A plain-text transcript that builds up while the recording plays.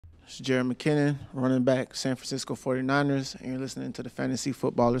It's Jared McKinnon, running back, San Francisco 49ers, and you're listening to the Fantasy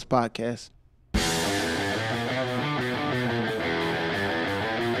Footballers Podcast.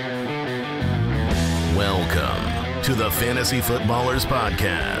 Welcome to the Fantasy Footballers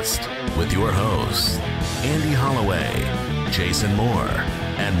Podcast with your hosts, Andy Holloway, Jason Moore,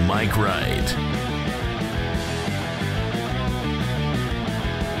 and Mike Wright.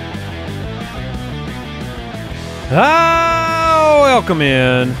 Welcome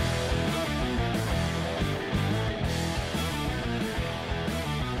in.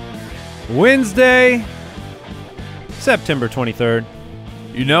 Wednesday, September 23rd.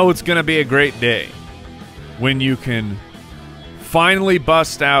 You know it's going to be a great day when you can finally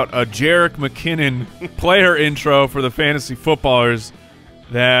bust out a Jerick McKinnon player intro for the Fantasy Footballers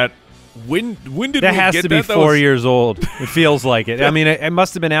that when did we get that? That has to be 4 years old. It feels like it. I mean, it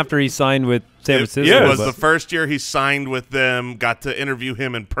must have been after he signed with San Francisco. Yeah, it was the first year he signed with them, got to interview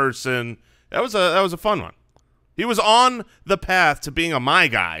him in person. That was a fun one. He was on the path to being a my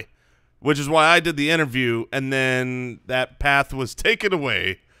guy, which is why I did the interview, and then that path was taken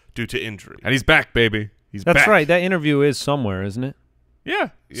away due to injury. And he's back, baby. He's back. That's right. That interview is somewhere, isn't it? Yeah.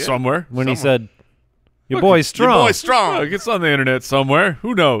 Somewhere. When he said, Your boy's strong. Your boy's strong. Look, it's on the internet somewhere.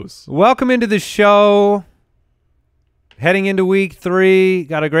 Who knows? Welcome into the show. Heading into week 3,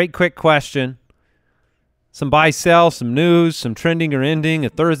 got a great quick question. Some buy-sell, some news, some trending or ending, a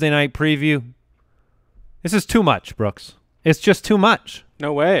Thursday night preview. This is too much, Brooks. It's just too much.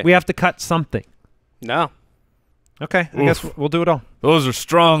 No way. We have to cut something. No. Okay, I guess we'll do it all. Those are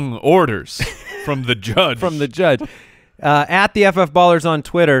strong orders from the judge. From the judge. At the FF Ballers on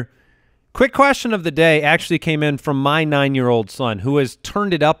Twitter, quick question of the day actually came in from my 9-year-old son, who has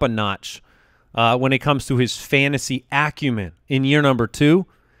turned it up a notch when it comes to his fantasy acumen in year number 2.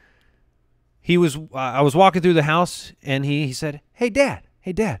 He was I was walking through the house, and he said, hey, Dad,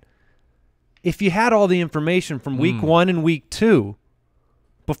 if you had all the information from week 1 and week 2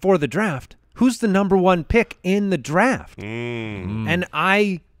 before the draft, who's the number 1 pick in the draft? And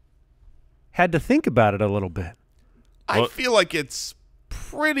I had to think about it a little bit. I feel like it's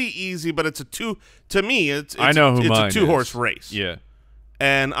pretty easy, but it's a two-horse race. Yeah.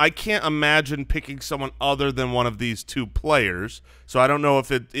 And I can't imagine picking someone other than one of these two players. So I don't know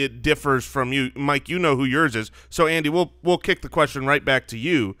if it differs from you. Mike, you know who yours is. So, Andy, we'll kick the question right back to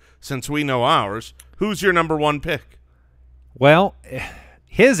you since we know ours. Who's your number 1 pick? Well,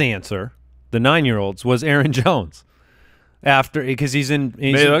 his answer, the 9-year-old's, was Aaron Jones. Because he's in.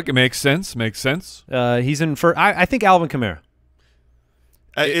 Look, it makes sense. Makes sense. He's in for. I think Alvin Kamara.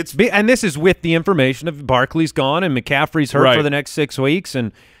 And this is with the information of Barkley's gone and McCaffrey's hurt for the next 6 weeks,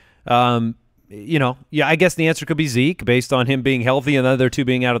 and I guess the answer could be Zeke based on him being healthy and the other two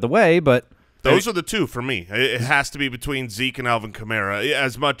being out of the way. But those are the two for me. It has to be between Zeke and Alvin Kamara.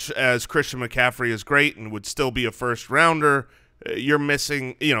 As much as Christian McCaffrey is great and would still be a first rounder, you're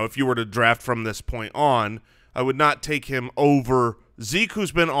missing. If you were to draft from this point on, I would not take him over Zeke,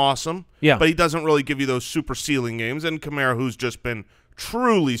 who's been awesome. Yeah, but he doesn't really give you those super ceiling games, and Kamara, who's just been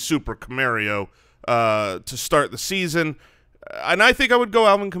truly super Camario to start the season. And I think I would go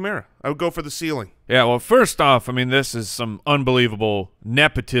Alvin Kamara. I would go for the ceiling. Yeah, well, first off, I mean, this is some unbelievable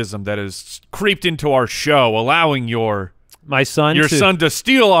nepotism that has creeped into our show, allowing your son to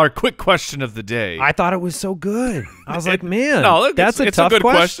steal our quick question of the day. I thought it was so good. I was like, man, that's a tough good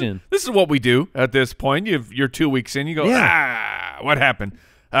question. This is what we do at this point. You're 2 weeks in. You go, what happened?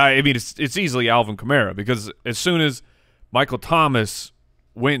 I mean, it's easily Alvin Kamara, because as soon as Michael Thomas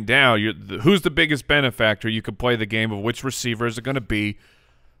went down, who's the biggest benefactor? You could play the game of which receiver is it going to be.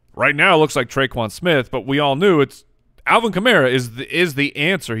 Right now it looks like Traquan Smith, but we all knew it's Alvin Kamara is the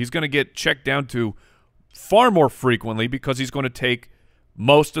answer. He's going to get checked down to far more frequently because he's going to take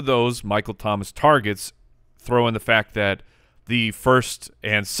most of those Michael Thomas targets. Throw in the fact that the first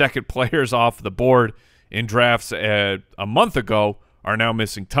and second players off the board in drafts a month ago are now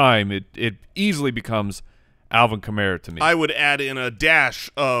missing time. It easily becomes Alvin Kamara to me. I would add in a dash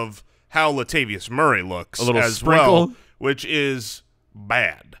of how Latavius Murray looks a little as sprinkle, well, which is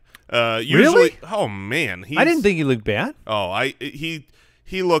bad. Really? Oh man, I didn't think he looked bad. Oh, he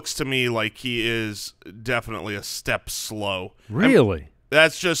looks to me like he is definitely a step slow. Really?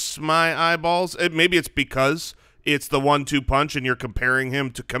 That's just my eyeballs. Maybe it's because it's the 1-2 punch and you're comparing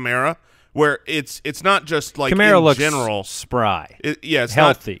him to Kamara, where it's not just like Kamara in looks general spry. It's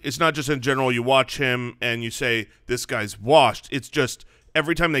healthy. It's not just in general. You watch him and you say this guy's washed. It's just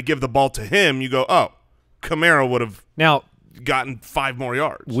every time they give the ball to him, you go, oh, Kamara would have now gotten 5 more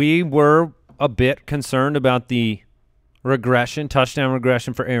yards. We were a bit concerned about the touchdown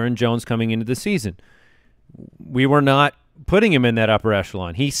regression for Aaron Jones coming into the season. We were not putting him in that upper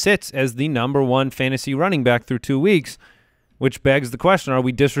echelon. He sits as the #1 fantasy running back through 2 weeks, which begs the question, are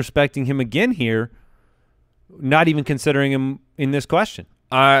we disrespecting him again here, not even considering him in this question?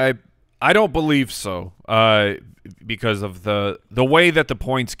 I don't believe so, because of the way that the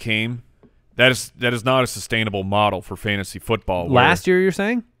points came. That is not a sustainable model for fantasy football. Last year, you're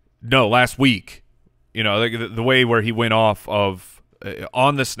saying? No, last week. You know, the way where he went off of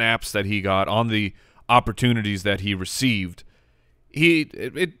on the snaps that he got, on the opportunities that he received, he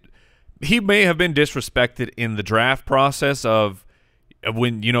may have been disrespected in the draft process of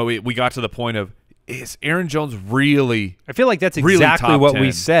when, you know, we got to the point of, is Aaron Jones really? I feel like that's really exactly what 10?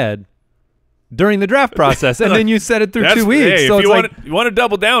 We said during the draft process, and then you said it through 2 weeks. Hey, so if it's you want to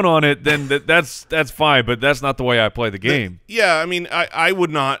double down on it, then that's fine, but that's not the way I play the game. Yeah, I mean, I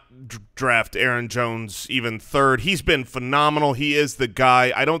would not draft Aaron Jones even third. He's been phenomenal. He is the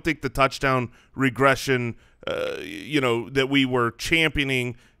guy. I don't think the touchdown regression, that we were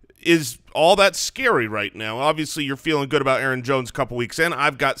championing is all that scary right now. Obviously, you're feeling good about Aaron Jones a couple weeks in.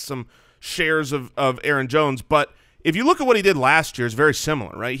 I've got some shares of Aaron Jones, but if you look at what he did last year, it's very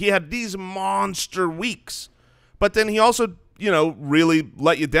similar, right? He had these monster weeks, but then he also, really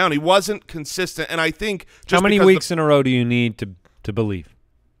let you down. He wasn't consistent, and I think just how many weeks in a row do you need to believe?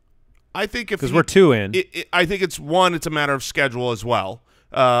 I think because we're 2 in. I think it's a matter of schedule as well.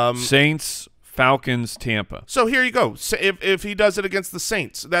 Saints, Falcons, Tampa. So here you go. If he does it against the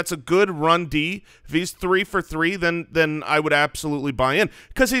Saints, that's a good run D. If he's 3 for 3, then I would absolutely buy in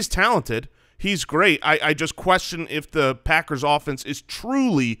because he's talented. He's great. I just question if the Packers offense is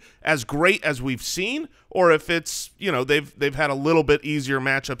truly as great as we've seen, or if it's, they've had a little bit easier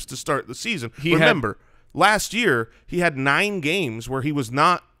matchups to start the season. Remember, last year he had 9 games where he was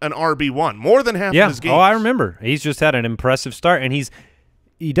not an RB1, more than half of his games. Oh, I remember. He's just had an impressive start, and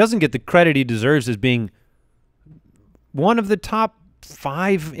he doesn't get the credit he deserves as being one of the top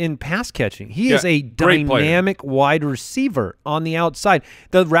 5 in pass catching. He is a dynamic wide receiver on the outside.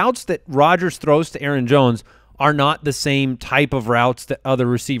 The routes that Rodgers throws to Aaron Jones are not the same type of routes that other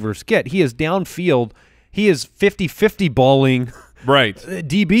receivers get. He is downfield. He is 50-50 balling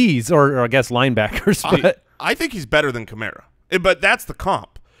DBs or I guess linebackers. I think he's better than Kamara, but that's the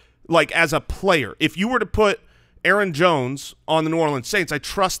comp. Like as a player, if you were to put Aaron Jones on the New Orleans Saints, I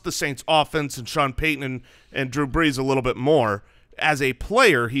trust the Saints offense and Sean Payton and Drew Brees a little bit more. As a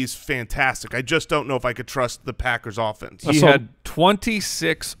player, he's fantastic. I just don't know if I could trust the Packers offense. He had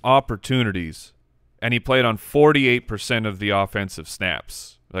 26 opportunities, and he played on 48% of the offensive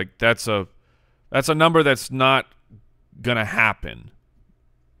snaps. Like that's a number that's not gonna happen.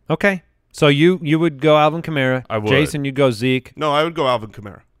 Okay, so you would go Alvin Kamara. I would. Jason, you'd go Zeke. No, I would go Alvin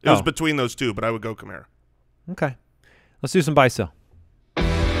Kamara. It was between those two, but I would go Kamara. Okay, let's do some buy sell.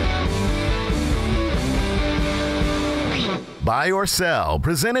 Buy or sell,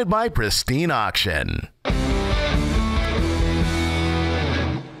 presented by Pristine Auction.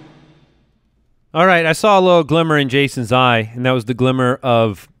 All right, I saw a little glimmer in Jason's eye, and that was the glimmer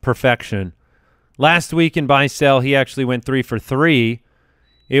of perfection. Last week in buy sell, he actually went 3 for 3.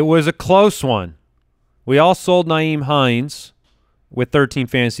 It was a close one. We all sold Nyheim Hines with 13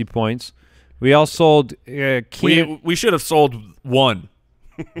 fantasy points. We all sold we should have sold one.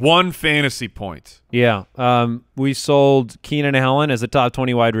 One fantasy point. Yeah. We sold Keenan Allen as a top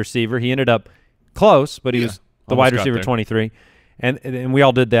 20 wide receiver. He ended up close, but he was the wide receiver 23. And we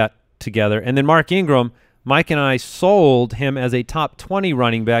all did that together. And then Mark Ingram, Mike and I sold him as a top 20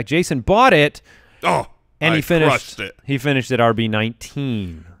 running back. Jason bought it. And he finished it. He finished at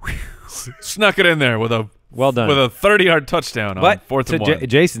RB19. Snuck it in there with a well done. With a 30-yard touchdown on 4th and 1.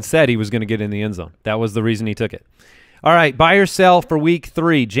 Jason said he was going to get in the end zone. That was the reason he took it. All right, buy or sell for week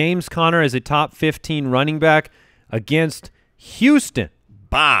 3. James Conner is a top 15 running back against Houston.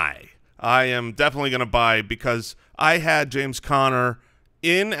 Buy. I am definitely going to buy because I had James Conner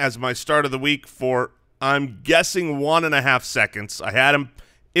in as my start of the week for, I'm guessing, 1.5 seconds. I had him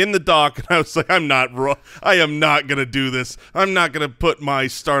in the dock, and I was like, I am not going to do this. I'm not going to put my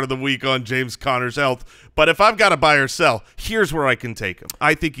start of the week on James Conner's health. But if I've got to buy or sell, here's where I can take him.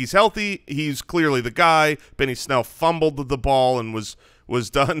 I think he's healthy. He's clearly the guy. Benny Snell fumbled the ball and was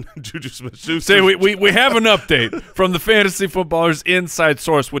done. Juju Smith-Schuster. Say we have an update from the Fantasy Footballers Inside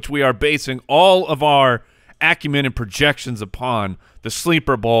Source, which we are basing all of our acumen and projections upon. The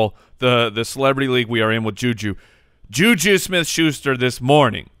Sleeper Bowl, the Celebrity League we are in with Juju. Juju Smith-Schuster this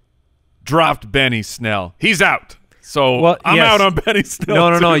morning dropped Benny Snell. He's out. So I'm out on Benny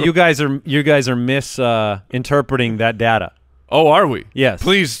Snell. No. You guys are misinterpreting that data. Oh, are we? Yes.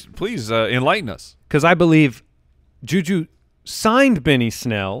 Please enlighten us. Because I believe Juju signed Benny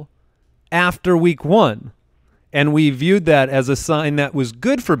Snell after week 1, and we viewed that as a sign that was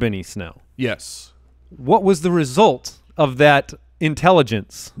good for Benny Snell. Yes. What was the result of that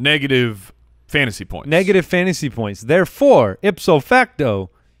intelligence? Negative fantasy points. Negative fantasy points. Therefore, ipso facto,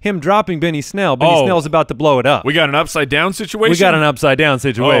 him dropping Benny Snell. Benny Snell's about to blow it up. We got an upside down situation? We got an upside down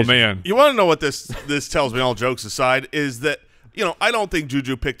situation. Oh, man. You want to know what this tells me, all jokes aside, is that, I don't think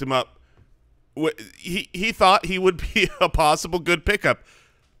Juju picked him up. He thought he would be a possible good pickup,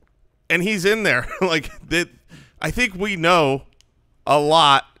 and he's in there. I think we know a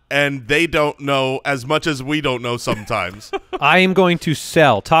lot, and they don't know as much as we don't know sometimes. I am going to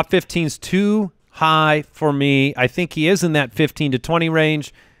sell. Top 15's too high for me. I think he is in that 15 to 20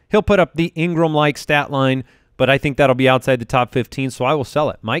 range. He'll put up the Ingram-like stat line, but I think that'll be outside the top 15, so I will sell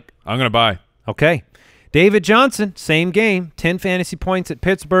it. Mike? I'm going to buy. Okay. David Johnson, same game, 10 fantasy points at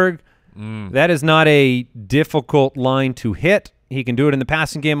Pittsburgh. That is not a difficult line to hit. He can do it in the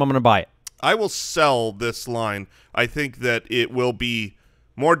passing game. I'm going to buy it. I will sell this line. I think that it will be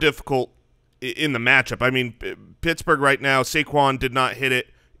more difficult in the matchup. I mean, Pittsburgh right now, Saquon did not hit it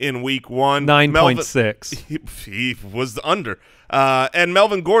in week 1. 9.6. He was the under. And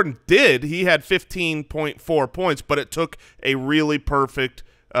Melvin Gordon did. He had 15.4 points, but it took a really perfect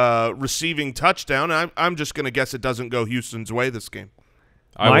receiving touchdown. I'm just going to guess it doesn't go Houston's way this game.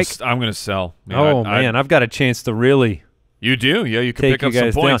 Mike? I'm going to sell. Yeah, man, I've got a chance to really You do? Yeah, you can pick up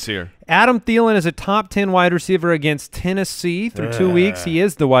some points here. Adam Thielen is a top 10 wide receiver against Tennessee through 2 weeks. He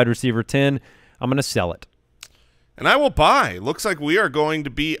is the wide receiver 10. I'm going to sell it. And I will buy. Looks like we are going to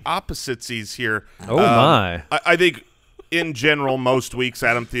be opposites here. Oh, my. I think in general, most weeks,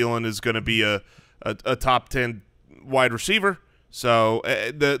 Adam Thielen is going to be a top 10 wide receiver. So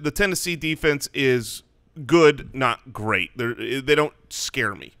the Tennessee defense is good, not great. They don't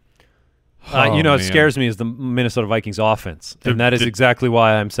scare me. What scares me is the Minnesota Vikings offense, and that is exactly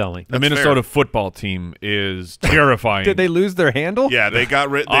why I'm selling. The Minnesota football team is terrifying. Did they lose their handle? Yeah, they got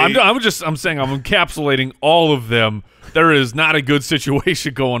rid. I'm saying I'm encapsulating all of them. There is not a good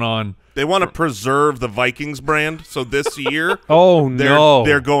situation going on. They want to preserve the Vikings brand, so this year,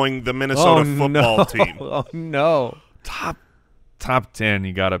 they're going the Minnesota football team. Oh no, top 10.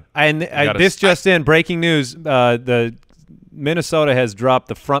 You gotta. This just in, breaking news: the Minnesota has dropped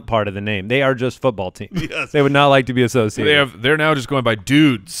the front part of the name. They are just football team. Yes. They would not like to be associated. They're now just going by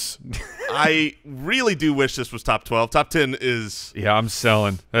dudes. I really do wish this was top 12. Top 10 is. Yeah, I'm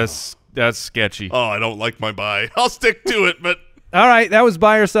selling. That's sketchy. Oh, I don't like my buy. I'll stick to it, but. All right, that was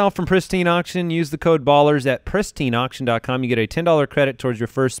buy or sell from Pristine Auction. Use the code BALLERS at pristineauction.com. You get a $10 credit towards your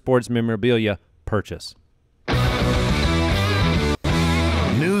first sports memorabilia purchase.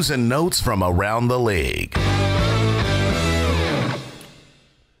 News and notes from around the league.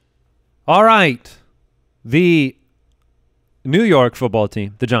 All right, the New York football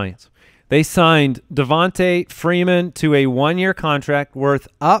team, the Giants, they signed Devonta Freeman to a 1-year contract worth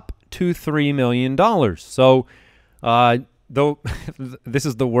up to $3 million. So, though this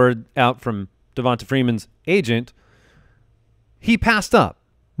is the word out from Devonta Freeman's agent, he passed up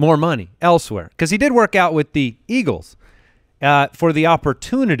more money elsewhere because he did work out with the Eagles for the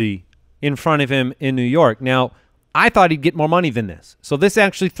opportunity in front of him in New York. Now, I thought he'd get more money than this. So this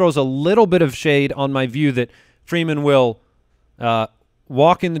actually throws a little bit of shade on my view that Freeman will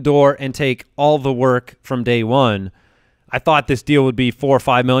walk in the door and take all the work from day one. I thought this deal would be $4 or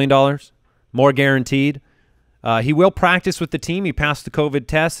 $5 million, more guaranteed. He will practice with the team. He passed the COVID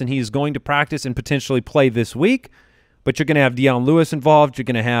test, and he's going to practice and potentially play this week. But you're going to have Deion Lewis involved. You're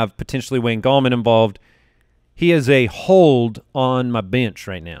going to have potentially Wayne Gallman involved. He is a hold on my bench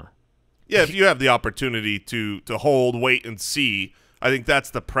right now. Yeah, if you have the opportunity to hold, wait, and see, I think that's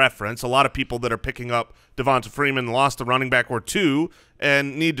the preference. A lot of people that are picking up Devonta Freeman lost a running back or two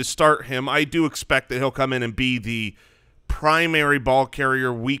and need to start him. I do expect that he'll come in and be the primary ball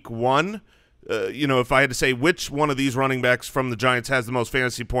carrier week 1. If I had to say which one of these running backs from the Giants has the most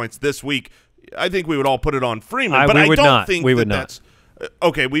fantasy points this week, I think we would all put it on Freeman. But I don't think we would not.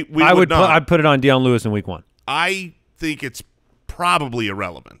 Okay, we would not. I'd put it on Deion Lewis in week 1. I think it's probably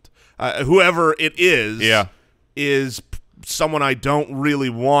irrelevant. Whoever it is someone I don't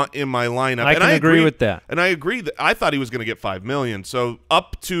really want in my lineup. I can agree with that. And I agree that I thought he was going to get $5 million. So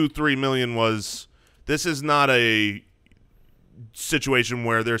up to $3 million this is not a situation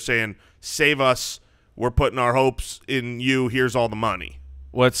where they're saying, save us, we're putting our hopes in you, here's all the money.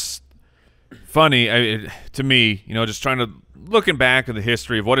 What's funny to me, just looking back at the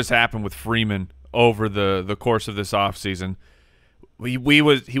history of what has happened with Freeman over the course of this offseason, he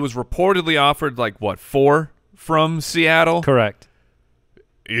was reportedly offered 4 from Seattle. Correct.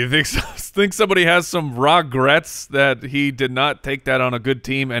 You think somebody has some regrets that he did not take that on a good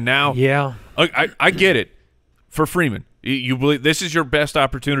team, and now yeah, I get it. for Freeman. You believe this is your best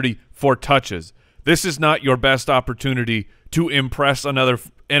opportunity for touches. This is not your best opportunity to impress another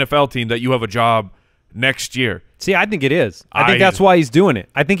NFL team that you have a job next year. See, I think it is. I think that's why he's doing it.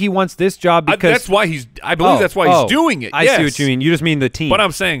 I think he wants this job because that's why I believe that's why he's doing it. I see what you mean. You just mean the team. But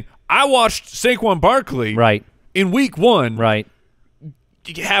I'm saying I watched Saquon Barkley in week 1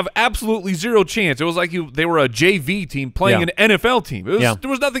 have absolutely zero chance. It was like they were a JV team playing an NFL team. There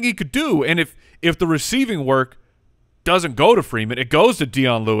was nothing he could do. And if the receiving work doesn't go to Freeman, it goes to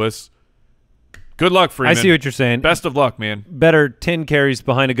Dion Lewis. Good luck, Freeman. I see what you're saying. Best of luck, man. Better 10 carries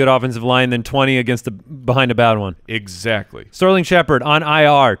behind a good offensive line than 20 behind a bad one. Exactly. Sterling Shepard on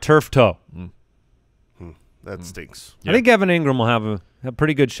IR, turf toe. That stinks. I think Evan Ingram will have a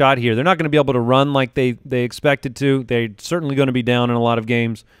pretty good shot here. They're not going to be able to run like they expected to. They're certainly going to be down in a lot of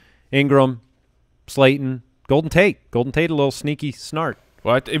games. Ingram, Slayton, Golden Tate. Golden Tate, a little sneaky snart.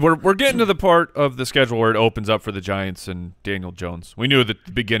 Well, we're getting to the part of the schedule where it opens up for the Giants and Daniel Jones. We knew that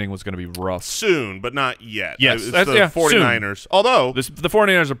the beginning was going to be rough. Soon, but not yet. Yes. It's the 49ers. Soon. Although the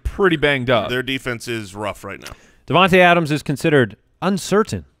 49ers are pretty banged up. Their defense is rough right now. Devontae Adams is considered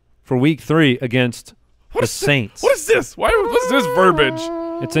uncertain for Week 3 against the Saints. What is this? What's this verbiage?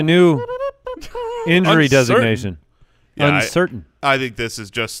 It's a new injury designation. Yeah, uncertain. I think this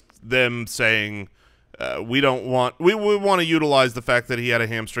is just them saying we want to utilize the fact that he had a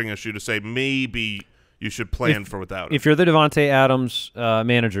hamstring issue to say maybe you should plan for without him. If you're the Devontae Adams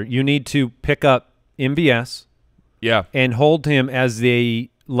manager, you need to pick up MVS and hold him as the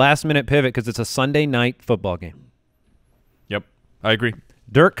last-minute pivot because it's a Sunday night football game. Yep, I agree.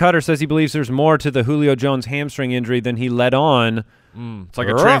 Dirk Cutter says he believes there's more to the Julio Jones hamstring injury than he let on. It's like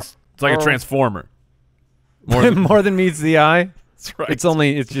a transformer. More than meets the eye. That's right. It's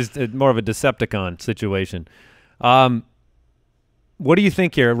just more of a Decepticon situation. What do you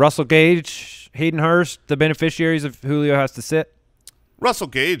think here? Russell Gage, Hayden Hurst, the beneficiaries of Julio has to sit? Russell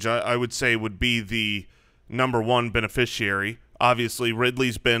Gage, I would say, would be the #1 beneficiary. Obviously,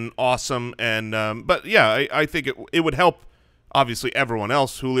 Ridley's been awesome, and but yeah, I think it would help. Obviously, everyone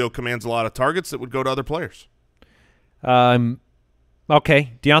else. Julio commands a lot of targets that would go to other players. Okay,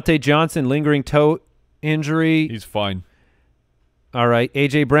 Deontay Johnson, lingering toe injury. He's fine. All right,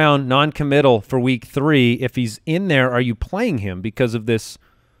 A.J. Brown, non-committal for Week 3. If he's in there, are you playing him because of this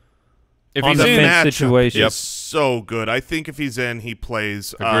on-the-fence situation? Yep. So good. I think if he's in, he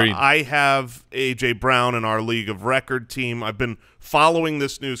plays. Agreed. I have A.J. Brown in our League of Record team. I've been following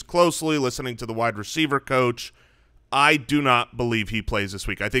this news closely, listening to the wide receiver coach. I do not believe he plays this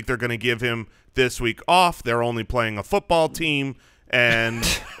week. I think they're going to give him this week off. They're only playing a football team and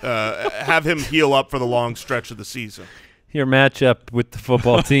have him heal up for the long stretch of the season. Your matchup with the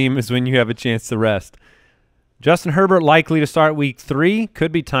football team is when you have a chance to rest. Justin Herbert likely to start Week 3.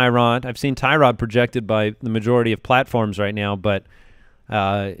 Could be Tyrod. I've seen Tyrod projected by the majority of platforms right now, but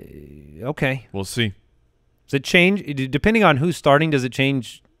okay. We'll see. Does it change? Depending on who's starting, does it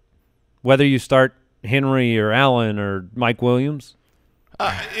change whether you start Henry or Allen or Mike Williams?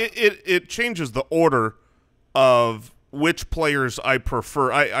 It changes the order of which players I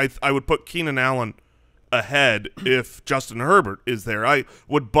prefer. I would put Keenan Allen ahead if Justin Herbert is there. I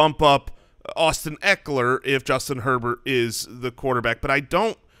would bump up Austin Eckler if Justin Herbert is the quarterback, but I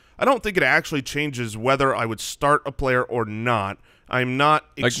don't think it actually changes whether I would start a player or not. I'm not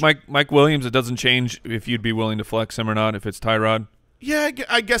like Mike Williams. It doesn't change if you'd be willing to flex him or not if it's Tyrod. Yeah,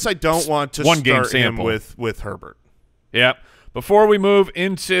 I guess I don't want to start him with Herbert. Yeah. Before we move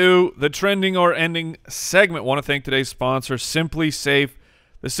into the trending or ending segment, I want to thank today's sponsor, Simply Safe.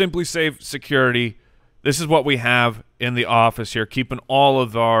 The Simply Safe security. This is what we have in the office here, keeping all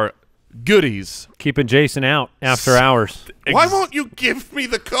of our goodies. Keeping Jason out after hours. Why won't you give me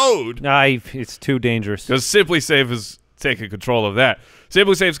the code? It's too dangerous. Because Simply Safe is taking control of that.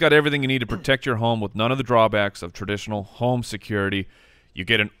 Simply Safe's got everything you need to protect your home with none of the drawbacks of traditional home security. You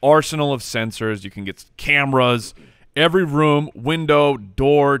get an arsenal of sensors. You can get cameras. Every room, window,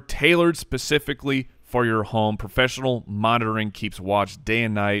 door, tailored specifically for your home. Professional monitoring keeps watch day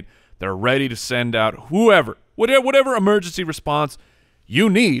and night. They're ready to send out whatever emergency response you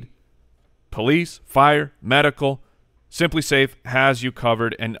need. Police, fire, medical. Simply Safe has you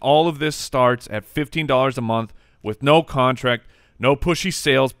covered, and all of this starts at $15 a month with no contract, no pushy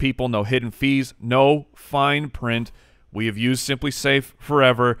salespeople, no hidden fees, no fine print. We have used Simply Safe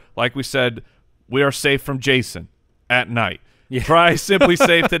forever. Like we said, we are safe from Jason at night. Yeah. Try Simply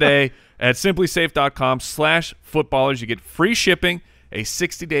Safe today at simplysafe.com/footballers. You get free shipping a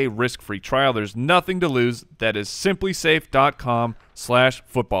 60-day risk-free trial. There's nothing to lose. That is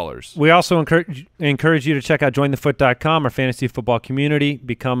simplysafe.com/footballers. We also encourage you to check out jointhefoot.com, our fantasy football community.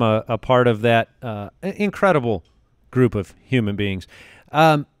 Become a part of that incredible group of human beings.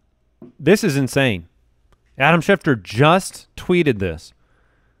 This is insane. Adam Schefter just tweeted this.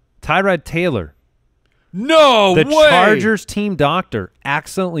 Tyrod Taylor, No the way! Chargers team doctor,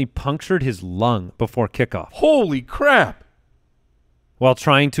 accidentally punctured his lung before kickoff Holy crap. while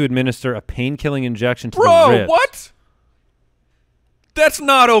trying to administer a pain-killing injection to the Bro, ribs. what? That's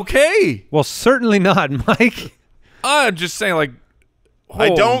not okay. Well, certainly not, Mike. I'm just saying, like, I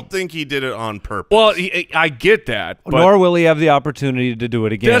don't think he did it on purpose. Well, I get that, but Nor will he have the opportunity to do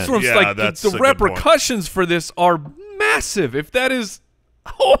it again. that's what I'm Yeah, like. that's The a good repercussions for this are massive. If that is,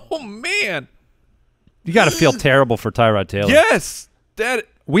 oh man, You got to feel terrible for Tyrod Taylor. yes, that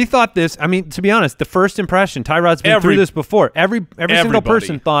We thought this. I mean, to be honest, the first impression, Tyrod's been through this before. Every single Everybody.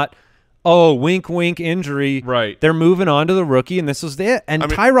 person thought, "Oh, wink, wink, injury." Right. They're moving on to the rookie, and this was it. And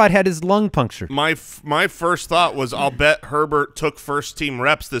Tyrod had his lung punctured. My first thought was, I'll bet Herbert took first-team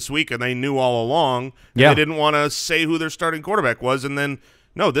reps this week, and they knew all along. And Yeah. They didn't want to say who their starting quarterback was, and then,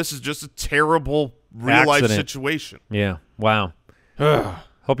 no, this is just a terrible real-life Accident. situation. Yeah. Wow.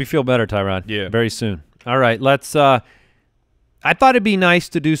 Hope you feel better, Tyrod. Yeah. Very soon. All right. Let's. I thought it'd be nice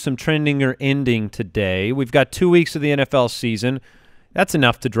to do some trending or ending today. We've got 2 weeks of the NFL season. That's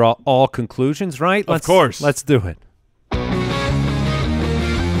enough to draw all conclusions, right? Of course. Let's do it.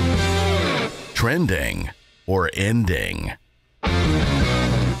 Trending or ending.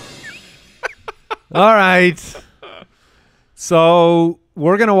 All right. So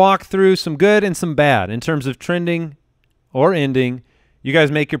we're going to walk through some good and some bad in terms of trending or ending. You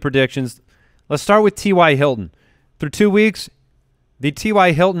guys make your predictions. Let's start with T.Y. Hilton. Through 2 weeks, the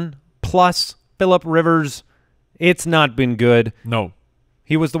T.Y. Hilton plus Phillip Rivers, it's not been good. no.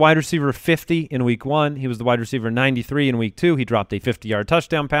 He was the wide receiver 50 in week 1. He was the wide receiver 93 in week 2. He dropped a 50-yard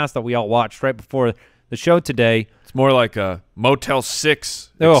touchdown pass that we all watched right before the show today. It's more like a Motel 6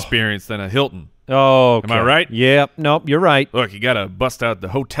 Oh. experience than a Hilton. Oh, okay. Am I right? Yep. Nope, you're right. Look, you got to bust out the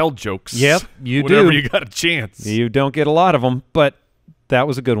hotel jokes. Yep, you whenever do. you got a chance. You don't get a lot of them, but that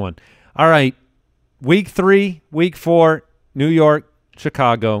was a good one. All right. Week 3, week 4, New York,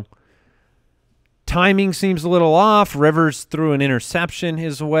 Chicago. Timing seems a little off. Rivers threw an interception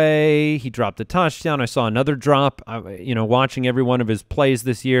his way. He dropped a touchdown. I saw another drop. Watching every one of his plays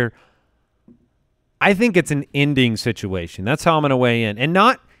this year, I think it's an ending situation. That's how I'm going to weigh in. And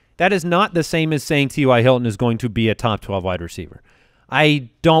that is not the same as saying T.Y. Hilton is going to be a top 12 wide receiver.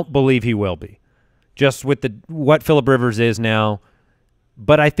 I don't believe he will be, just with what Phillip Rivers is now.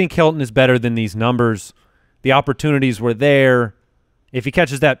 But I think Hilton is better than these numbers. The opportunities were there. If he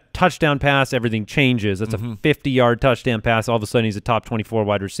catches that touchdown pass, everything changes. That's a 50-yard touchdown pass. All of a sudden, he's a top 24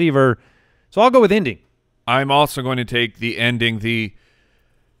 wide receiver. So I'll go with ending. I'm also going to take the ending.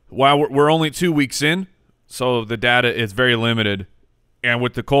 While we're only 2 weeks in, so the data is very limited. And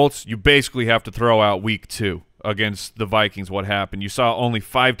with the Colts, you basically have to throw out week 2 against the Vikings. What happened? You saw only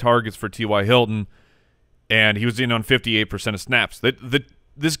 5 targets for T.Y. Hilton, and he was in on 58% of snaps.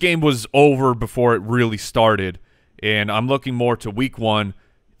 This game was over before it really started. And I'm looking more to week 1.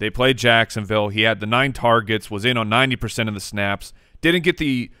 They played Jacksonville. He had the 9 targets, was in on 90% of the snaps. Didn't get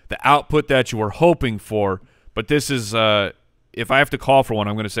the output that you were hoping for. But this is, if I have to call for one,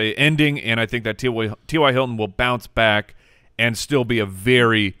 I'm going to say ending. And I think that T.Y. Hilton will bounce back and still be a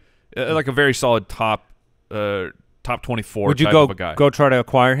very solid top 24 Would you type of a guy. go try to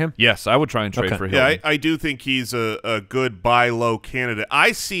acquire him? Yes, I would try and trade for Hilton. Yeah, I do think he's a good buy low candidate.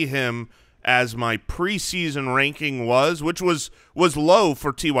 I see him as my preseason ranking which was low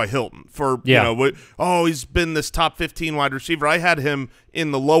for T.Y. Hilton. He's been this top 15 wide receiver. I had him in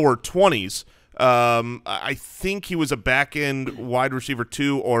the lower 20s. I think he was a back-end wide receiver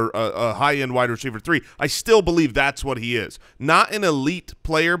 2 or a high-end wide receiver 3. I still believe that's what he is. Not an elite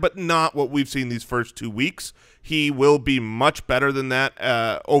player, but not what we've seen these first 2 weeks. He will be much better than that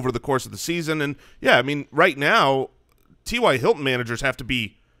over the course of the season. And, yeah, I mean, right now, T.Y. Hilton managers have to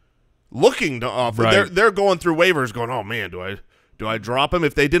be looking to offer. Right. They're going through waivers going, oh, man, do I drop him?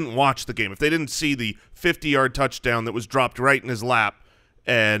 If they didn't watch the game, if they didn't see the 50-yard touchdown that was dropped right in his lap,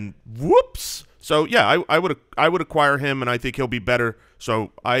 and whoops. So, yeah, I would acquire him, and I think he'll be better.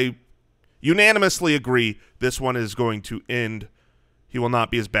 So I unanimously agree this one is going to end. He will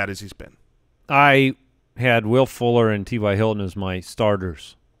not be as bad as he's been. I had Will Fuller and T.Y. Hilton as my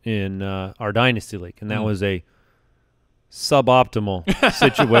starters in our Dynasty League, and that was a suboptimal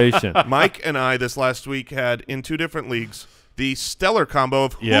situation. Mike and I this last week had, in 2 different leagues, the stellar combo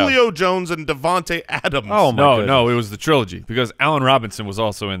of Julio Jones and Devontae Adams. Oh, my goodness. No, it was the trilogy because Allen Robinson was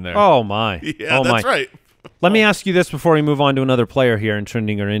also in there. Oh, my. Yeah, oh, that's my. right. Let me ask you this before we move on to another player here in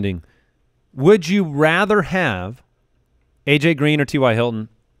trending or ending. Would you rather have A.J. Green or T.Y. Hilton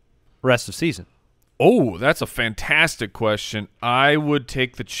rest of season? Oh, that's a fantastic question. I would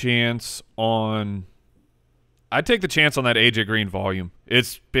take the chance on that A.J. Green volume.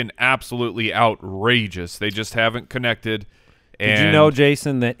 It's been absolutely outrageous. They just haven't connected. Did you know,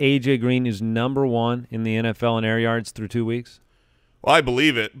 Jason, that A.J. Green is #1 in the NFL in air yards through 2 weeks? Well, I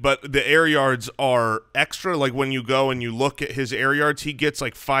believe it, but the air yards are extra. Like when you go and you look at his air yards, he gets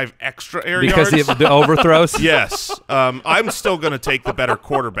like 5 extra air yards. Because of the overthrows? Yes. I'm still going to take the better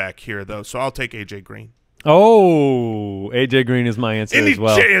quarterback here, though, so I'll take A.J. Green. Oh, A.J. Green is my answer Any as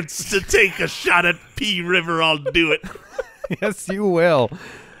well. chance to take a shot at P. River, I'll do it. Yes, you will.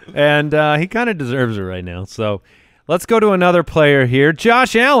 And he kind of deserves it right now. So let's go to another player here.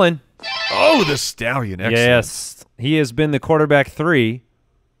 Josh Allen. Oh, the Stallion. Excellent. Yes. He has been the quarterback 3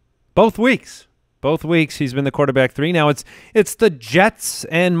 both weeks. Both weeks he's been the quarterback 3. Now it's the Jets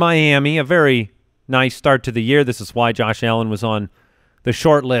and Miami, a very nice start to the year. This is why Josh Allen was on the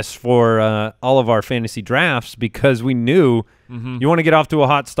short list for all of our fantasy drafts, because we knew you want to get off to a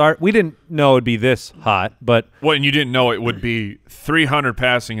hot start. We didn't know it would be this hot, but Well, and you didn't know it would be 300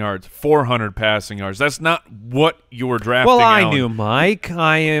 passing yards, 400 passing yards. That's not what you were drafting. well, I Allen. knew, Mike.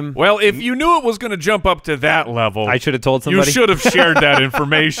 Well, if you knew it was going to jump up to that level, I should have told somebody. You should have shared that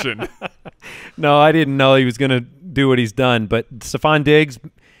information. No, I didn't know he was going to do what he's done. But Stephon Diggs,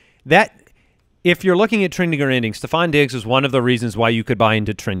 if you're looking at trending or ending, Stephon Diggs is one of the reasons why you could buy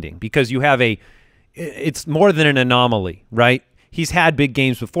into trending, because you have it's more than an anomaly, right? He's had big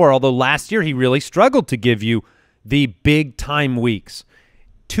games before, although last year he really struggled to give you the big-time weeks.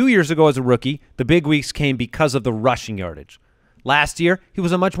 2 years ago as a rookie, the big weeks came because of the rushing yardage. Last year, he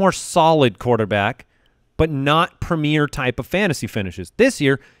was a much more solid quarterback, but not premier type of fantasy finishes. This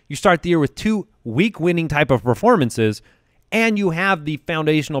year, you start the year with 2 week-winning type of performances, and you have the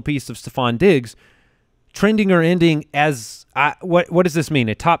foundational piece of Stephon Diggs. Trending or ending as what does this mean?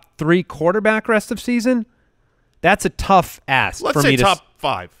 A top 3 quarterback rest of season? That's a tough ask Let's for say me to top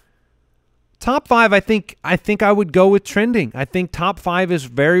 5. Top 5, I think I would go with trending. I think top 5 is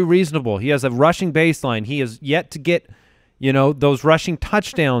very reasonable. He has a rushing baseline. He has yet to get, those rushing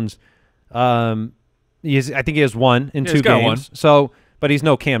touchdowns. I think he has 1 in 2 he's got games. 1. So, but he's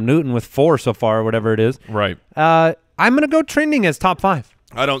no Cam Newton with 4 so far, or whatever it is. Right. I'm going to go trending as top 5.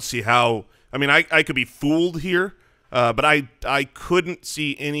 I don't see how. I mean, I could be fooled here, but I couldn't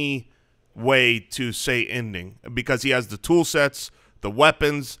see any way to say ending, because he has the tool sets, the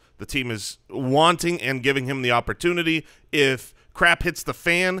weapons. The team is wanting and giving him the opportunity. If crap hits the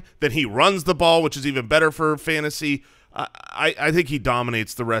fan, then he runs the ball, which is even better for fantasy. I think he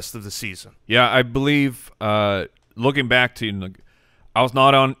dominates the rest of the season. Yeah, I believe. Looking back to, I was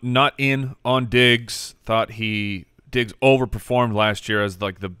not in on Diggs. Thought Diggs overperformed last year as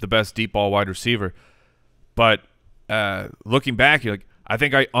like the best deep ball wide receiver. But looking back, I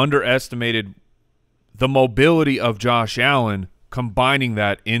think I underestimated the mobility of Josh Allen, combining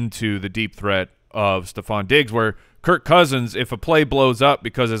that into the deep threat of Stephon Diggs, where Kirk Cousins, if a play blows up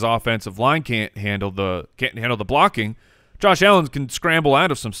because his offensive line can't handle the blocking, Josh Allen can scramble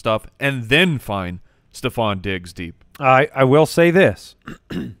out of some stuff and then find Stephon Diggs deep. I will say this.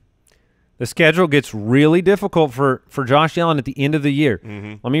 The schedule gets really difficult for Josh Allen at the end of the year.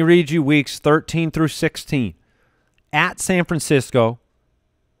 Let me read you weeks 13 through 16. At San Francisco,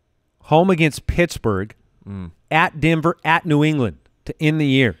 home against Pittsburgh, at Denver, at New England to end the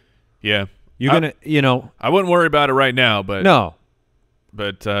year. Yeah. You're going to, I wouldn't worry about it right now, but no.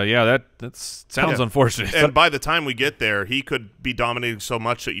 But, yeah, that sounds unfortunate. And by the time we get there, he could be dominating so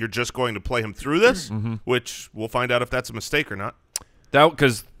much that you're just going to play him through this, which we'll find out if that's a mistake or not.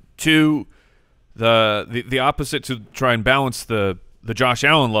 Because to the opposite, to try and balance the Josh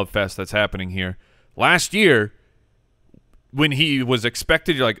Allen love fest that's happening here, last year when he was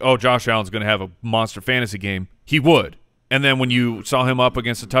expected, you're like, oh, Josh Allen's going to have a monster fantasy game. He would. And then when you saw him up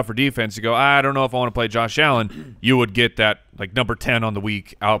against a tougher defense, you go, I don't know if I want to play Josh Allen. You would get that like number 10 on the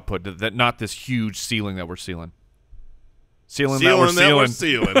week output, that not this huge ceiling that we're sealing. Ceiling that we're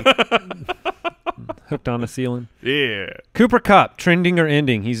sealing. Hooked on a ceiling. Yeah. Cooper Kupp, trending or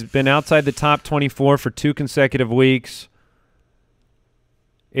ending. He's been outside the top 24 for 2 consecutive weeks.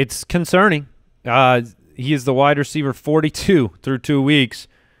 It's concerning. He is the wide receiver 42 through 2 weeks.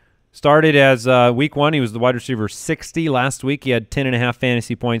 Started as week 1, he was the wide receiver 60. Last week, he had 10.5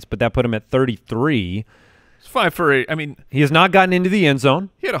 fantasy points, but that put him at 33. It's 5 for 8. I mean, he has not gotten into the end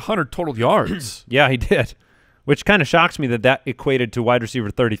zone. he had 100 total yards. Yeah, he did. which kind of shocks me that equated to wide receiver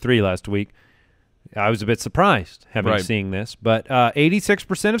 33 last week. I was a bit surprised seeing this. But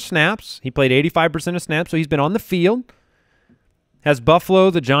 86% of snaps. He played 85% of snaps, so he's been on the field. Has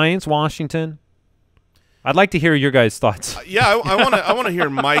Buffalo, the Giants, Washington. I'd like to hear your guys' thoughts. I want to hear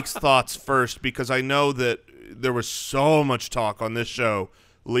Mike's thoughts first, because I know that there was so much talk on this show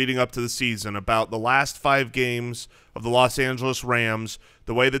leading up to the season about the last 5 games of the Los Angeles Rams,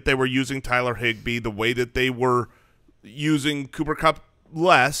 the way that they were using Tyler Higbee, the way that they were using Cooper Kupp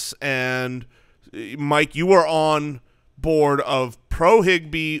less. And Mike, you were on board of pro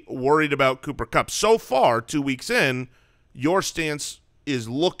Higbee, worried about Cooper Kupp. So far, 2 weeks in, your stance is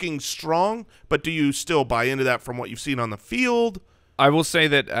looking strong, but do you still buy into that from what you've seen on the field? I will say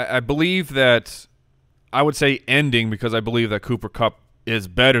that I believe that I would say ending, because I believe that Cooper Kupp is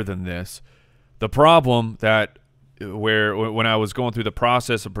better than this. The problem that when I was going through the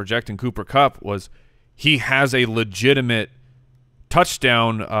process of projecting Cooper Kupp was he has a legitimate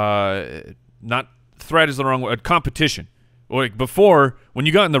touchdown, not threat is the wrong word, competition. Like before, when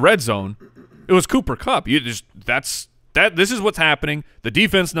you got in the red zone, it was Cooper Kupp. This is what's happening. The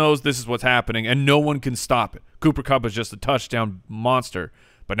defense knows this is what's happening, and no one can stop it. Cooper Kupp is just a touchdown monster.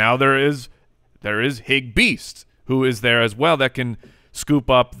 But now there is Higbeast, who is there as well, that can scoop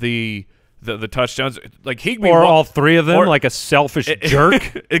up the touchdowns. Like Higbee, or all 3 of them, like a selfish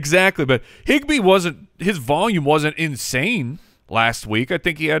jerk. Exactly. But Higbee his volume wasn't insane last week. I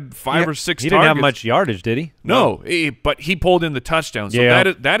think he had 5 or 6 targets. He didn't have much yardage, did he? No, but he pulled in the touchdown. So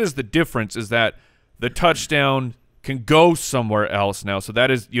that is the difference, is that the touchdown can go somewhere else now. So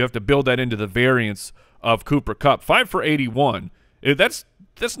you have to build that into the variance of Cooper Kupp. 5 for 81. That's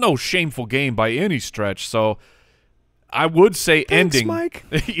no shameful game by any stretch. So I would say Thanks, ending. Mike.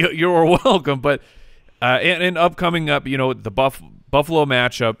 You're welcome. But and upcoming up, the Buffalo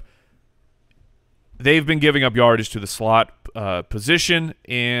matchup, they've been giving up yardage to the slot position,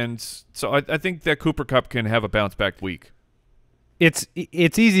 and so I think that Cooper Kupp can have a bounce back week. It's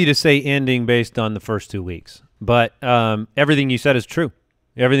easy to say ending based on the first 2 weeks. But everything you said is true.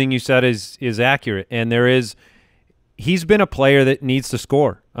 Everything you said is accurate. And he's been a player that needs to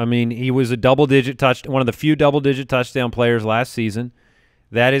score. I mean, he was one of the few double-digit touchdown players last season.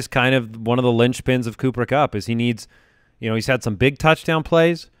 That is kind of one of the linchpins of Cooper Kupp, is he needs, he's had some big touchdown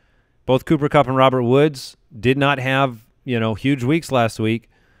plays. Both Cooper Kupp and Robert Woods did not have, huge weeks last week.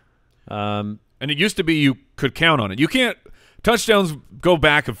 And it used to be you could count on it. You can't – touchdowns go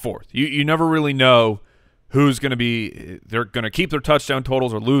back and forth. You never really know who's going to be – they're going to keep their touchdown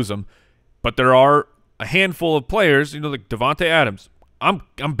totals or lose them. But there are a handful of players, like Devonta Adams. I'm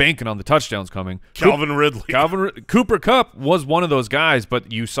banking on the touchdowns coming. Calvin Ridley. Cooper Kupp was one of those guys,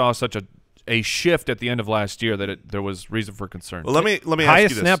 but you saw such a shift at the end of last year that there was reason for concern. Well, let me ask you this.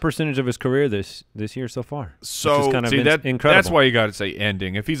 Highest snap percentage of his career this year so far. So which is kind of incredible. That's why you got to say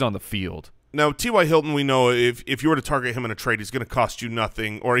ending if he's on the field. Now, T.Y. Hilton, we know if you were to target him in a trade, he's going to cost you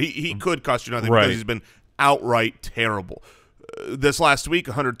nothing, or he could cost you nothing, right, because he's been outright terrible. This last week,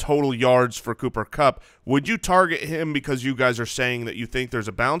 100 total yards for Cooper Kupp. Would you target him because you guys are saying that you think there's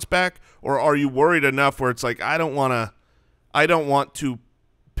a bounce back, or are you worried enough where it's like, I don't want to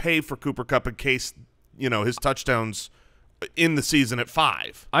pay for Cooper Kupp in case his touchdowns in the season at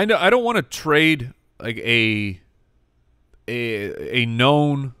 5? I don't want to trade like a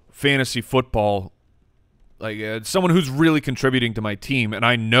known fantasy football, like someone who's really contributing to my team, and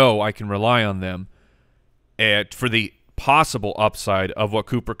I know I can rely on them for the possible upside of what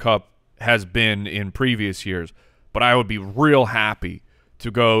Cooper Kupp has been in previous years. But I would be real happy to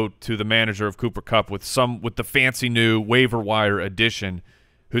go to the manager of Cooper Kupp with the fancy new waiver wire addition,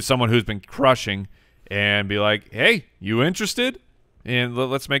 who's someone who's been crushing, and be like, hey, you interested? And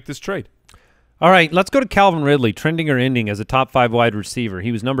let's make this trade. All right, let's go to Calvin Ridley, trending or ending as a top 5 wide receiver.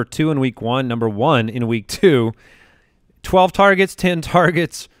 He was number 2 in week 1, number 1 in week 2. 12 targets, 10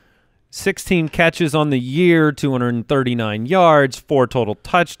 targets, 16 catches on the year, 239 yards, 4 total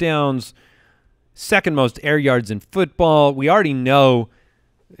touchdowns, second most air yards in football. We already know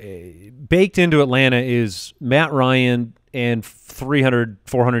baked into Atlanta is Matt Ryan and 300,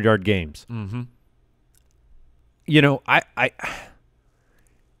 400-yard games. Mm-hmm.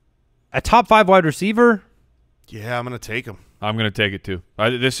 A top 5 wide receiver? Yeah, I'm going to take him. I'm going to take it too.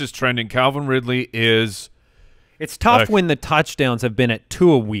 This is trending. Calvin Ridley is... It's tough when the touchdowns have been at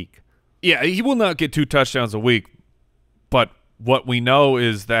 2 a week. Yeah, he will not get 2 touchdowns a week, but what we know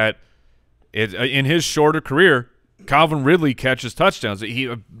is that in his shorter career, Calvin Ridley catches touchdowns.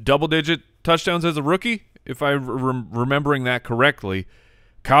 He double-digit touchdowns as a rookie, if I'm remembering that correctly.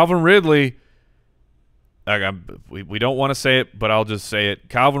 Calvin Ridley, we don't want to say it, but I'll just say it.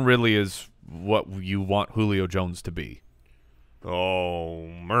 Calvin Ridley is what you want Julio Jones to be. Oh,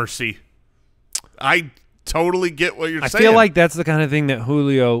 mercy. I totally get what you're saying. I feel like that's the kind of thing that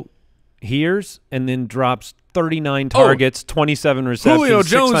Julio hears and then drops 39 targets, 27 receptions, Julio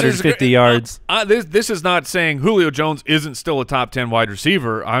Jones 650 yards. This is not saying Julio Jones isn't still a top 10 wide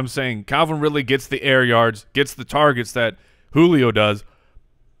receiver. I'm saying Calvin Ridley gets the air yards, gets the targets that Julio does,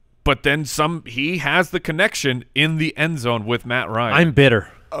 but then he has the connection in the end zone with Matt Ryan. I'm bitter.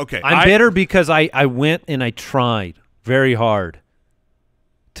 Okay. I'm bitter because I went and I tried very hard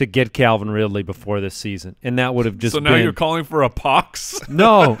to get Calvin Ridley before this season, and that would have just So now you're calling for a pox?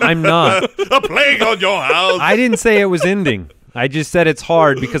 No, I'm not. A plague on your house. I didn't say it was ending. I just said it's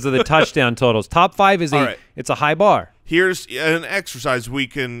hard because of the touchdown totals. Top 5 is it's a high bar. Here's an exercise we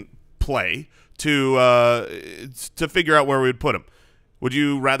can play to figure out where we would put him. Would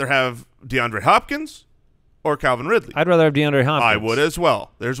you rather have DeAndre Hopkins or Calvin Ridley? I'd rather have DeAndre Hopkins. I would as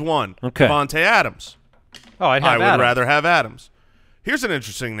well. There's one. Okay. Devontae Adams. Oh, I would rather have Adams. Here's an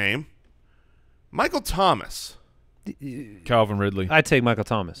interesting name. Michael Thomas. Calvin Ridley. I'd take Michael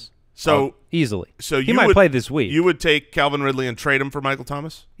Thomas. So easily. So he might play this week. You would take Calvin Ridley and trade him for Michael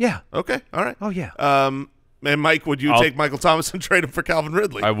Thomas? Yeah. Okay. All right. Oh, yeah. And Mike, would you take Michael Thomas and trade him for Calvin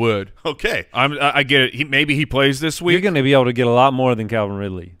Ridley? I would. Okay. I get it. Maybe he plays this week. You're going to be able to get a lot more than Calvin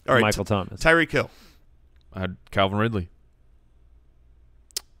Ridley. All right. Michael Thomas. Tyreek Hill. Calvin Ridley.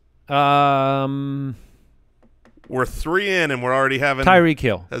 We're 3 in, and we're already having Tyreek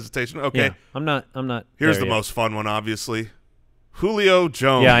Hill hesitation. Okay. Yeah, I'm not. Here's there the yet. most fun one, obviously. Julio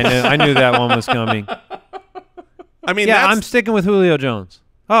Jones. Yeah, I knew that one was coming. I mean, yeah, I'm sticking with Julio Jones.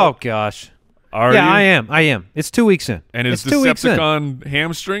 Oh gosh. Are you? I am. It's 2 weeks in. And is it's 2 weeks in. Decepticon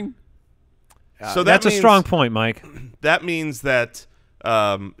hamstring? So that's a strong point, Mike. That means that,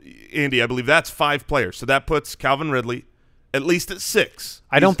 Andy, I believe that's 5 players. So that puts Calvin Ridley at least at 6.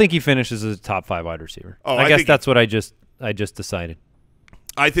 I don't think he finishes as a top 5 wide receiver. Oh, I guess that's what I just decided.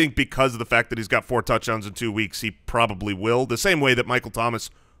 I think because of the fact that he's got 4 touchdowns in 2 weeks, he probably will. The same way that Michael Thomas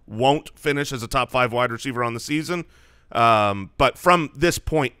won't finish as a top 5 wide receiver on the season. But from this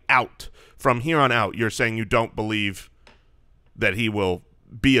point out, from here on out, you're saying you don't believe that he will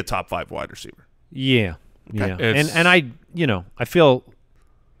be a top 5 wide receiver. Yeah. Okay. Yeah. And I feel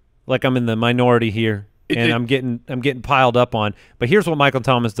like I'm in the minority here. And I'm getting piled up on. But here's what Michael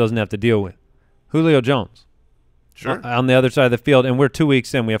Thomas doesn't have to deal with. Julio Jones. Sure. On the other side of the field, and we're 2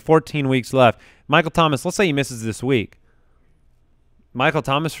 weeks in. We have 14 weeks left. Michael Thomas, let's say he misses this week. Michael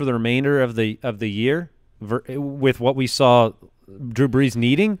Thomas for the remainder of the year, with what we saw Drew Brees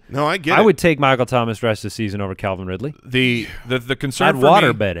needing. No, I get it. I would take Michael Thomas rest of the season over Calvin Ridley. The concern I'd for water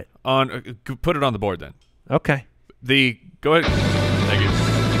me bet it. on put it on the board then. Okay. Go ahead. Thank you.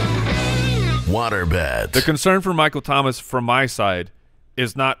 Waterbed. The concern for Michael Thomas from my side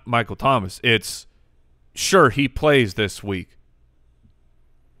is not Michael Thomas. It's sure he plays this week.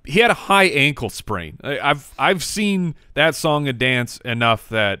 He had a high ankle sprain. I've seen that song and dance enough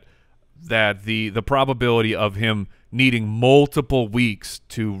that the probability of him needing multiple weeks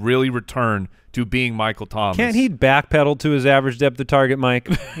to really return to being Michael Thomas. Can't he backpedal to his average depth of target,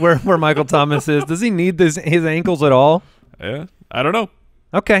 Mike? where Michael Thomas is? Does he need his ankles at all? Yeah, I don't know.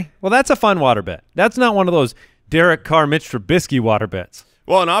 Okay. Well, that's a fun water bet. That's not one of those Derek Carr, Mitch Trubisky water bets.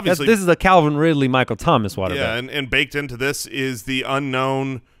 Well, and obviously this is a Calvin Ridley, Michael Thomas water bet. Yeah, and baked into this is the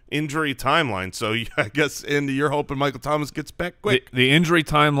unknown injury timeline. So I guess, Andy, you're hoping Michael Thomas gets back quick. The injury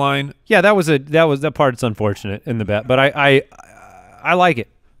timeline. Yeah, that part's unfortunate in the bet, but I like it.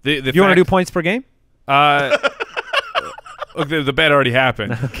 You want to do points per game? The bet already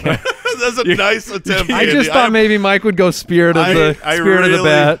happened. Okay. That's a nice attempt. I Andy. just thought maybe Mike would go spirit of the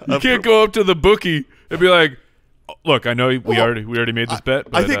bet. You can't go up to the bookie and be like, "Look, I know we already made this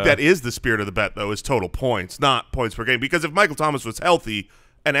bet." But, I think that is the spirit of the bet, though, is total points, not points per game. Because if Michael Thomas was healthy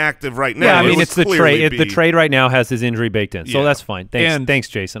and active right now, yeah, I mean it it's the would trade. clearly The trade right now has his injury baked in, so Yeah. that's fine. Thanks,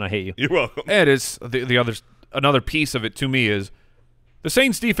 Jason. I hate you. You're welcome. And it's another piece of it to me is the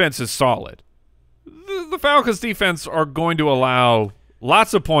Saints defense is solid. The Falcons defense are going to allow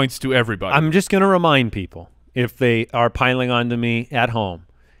lots of points to everybody. I'm just going to remind people, if they are piling onto me at home,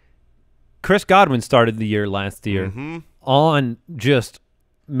 Chris Godwin started the year last year on just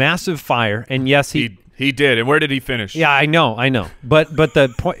massive fire, and yes, he did. And where did he finish? Yeah, I know. But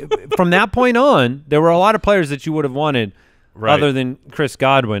the point from that point on, there were a lot of players that you would have wanted other than Chris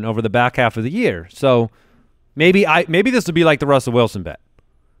Godwin over the back half of the year. So maybe this would be like the Russell Wilson bet,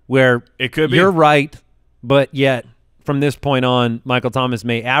 where it could be. You're right, but yet from this point on, Michael Thomas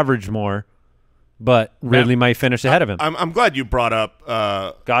may average more but Ridley might finish ahead of him. I'm glad you brought up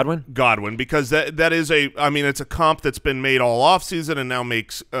Godwin because that is it's a comp that's been made all offseason and now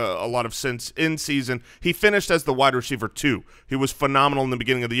makes a lot of sense in season. He finished as the wide receiver 2. He was phenomenal in the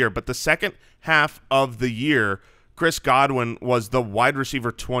beginning of the year, but the second half of the year, Chris Godwin was the wide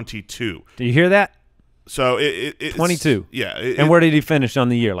receiver 22. Do you hear that? So it's 22. Yeah. And where did he finish on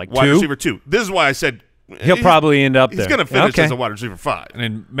the year? Like wide 2? receiver 2. This is why I said he'll probably end up there. He's going to finish as a wide receiver 5.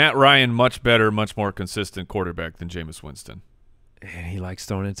 And Matt Ryan, much better, much more consistent quarterback than Jameis Winston. And he likes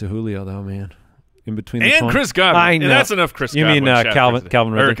throwing it to Julio, though, man. In between and Chris Godwin. I know. And that's enough Chris Godwin. You mean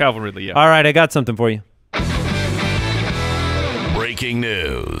Calvin Ridley? Or Calvin Ridley, yeah. All right, I got something for you. Breaking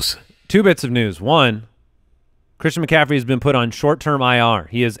news. 2 bits of news. One, Christian McCaffrey has been put on short-term IR.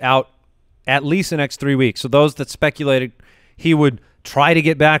 He is out at least the next 3 weeks. So those that speculated he would try to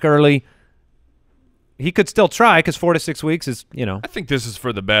get back early, he could still try because 4 to 6 weeks is, I think this is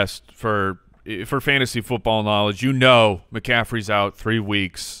for the best for fantasy football knowledge. McCaffrey's out 3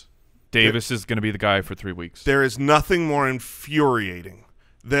 weeks. Davis is going to be the guy for 3 weeks. There is nothing more infuriating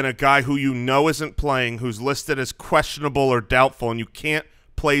than a guy who isn't playing, who's listed as questionable or doubtful, and you can't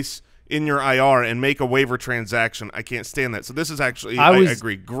place in your IR and make a waiver transaction. I can't stand that. So this is actually, I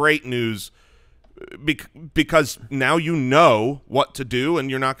agree, great news because now you know what to do, and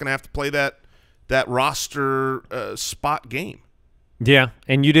you're not going to have to play that roster spot game. Yeah,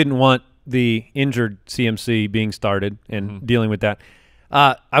 and you didn't want the injured CMC being started and dealing with that.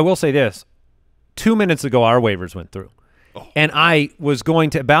 I will say this. 2 minutes ago, our waivers went through. Oh. And I was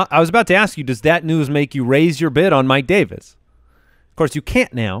about to ask you, does that news make you raise your bid on Mike Davis? Of course, you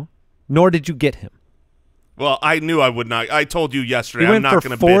can't now, nor did you get him. Well, I knew I would not. I told you yesterday I'm not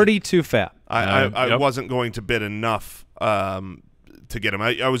going to bid. 42 fab. I wasn't going to bid enough to get him.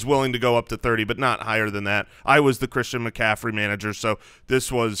 I was willing to go up to 30, but not higher than that. I was the Christian McCaffrey manager, so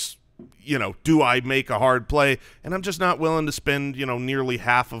this was, do I make a hard play? And I'm just not willing to spend, nearly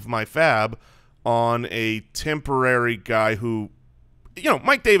half of my fab on a temporary guy who,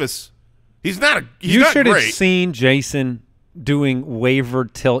 Mike Davis, he's not You should great. have seen Jason doing waiver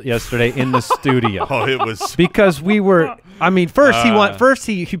tilt yesterday in the studio. Oh, it was because we were. I mean, first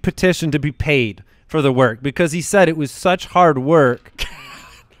he petitioned to be paid for the work because he said it was such hard work.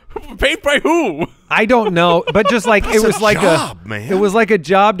 Paid by who? I don't know, but just like it was like man. It was like a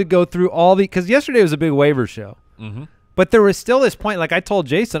job to go through all the because yesterday was a big waiver show. Mm-hmm. But there was still this point, like I told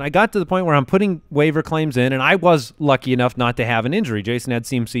Jason, I got to the point where I'm putting waiver claims in, and I was lucky enough not to have an injury. Jason had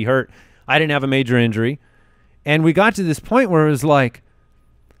CMC hurt. I didn't have a major injury. And we got to this point where it was like,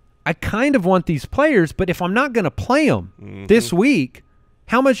 I kind of want these players, but if I'm not going to play them this week,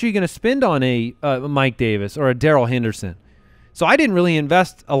 how much are you going to spend on a Mike Davis or a Darrell Henderson? So I didn't really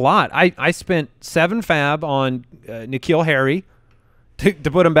invest a lot. I spent 7 fab on N'Keal Harry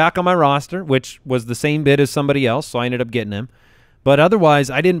to put him back on my roster, which was the same bid as somebody else, so I ended up getting him. But otherwise,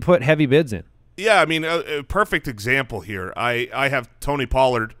 I didn't put heavy bids in. Yeah, I mean, a perfect example here. I have Tony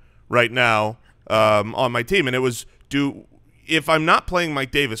Pollard right now on my team, and it was if I'm not playing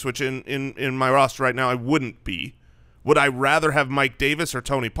Mike Davis, which in my roster right now I wouldn't be, would I rather have Mike Davis or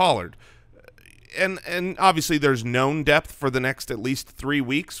Tony Pollard? And obviously there's known depth for the next at least 3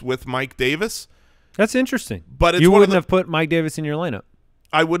 weeks with Mike Davis. That's interesting. But you wouldn't have put Mike Davis in your lineup.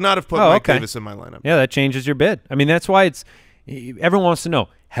 I would not have put Mike Davis in my lineup. Yeah, that changes your bid. I mean, that's why everyone wants to know,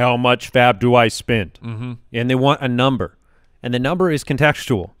 how much fab do I spend? Mm-hmm. And they want a number. And the number is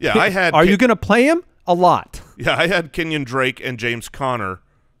contextual. Yeah, I had. Are you going to play him? A lot. Yeah, I had Kenyon Drake and James Conner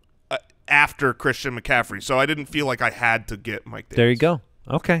after Christian McCaffrey, so I didn't feel like I had to get Mike Davis. There you go.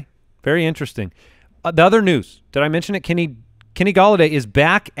 Okay, very interesting. The other news, did I mention it? Kenny Golladay is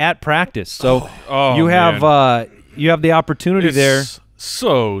back at practice, so you have the opportunity there.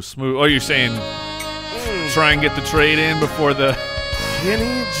 So smooth. Oh, you're saying try and get the trade in before the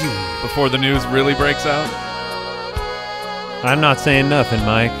news really breaks out? I'm not saying nothing,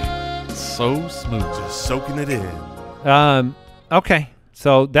 Mike. So smooth. Just soaking it in. Okay.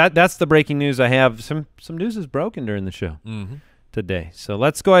 So that's the breaking news I have. Some news is broken during the show today. So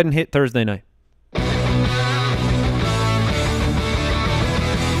let's go ahead and hit Thursday night.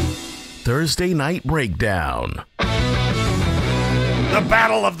 Thursday Night Breakdown. The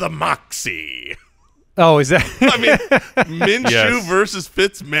Battle of the Moxie. Oh, is that? I mean, Minshew versus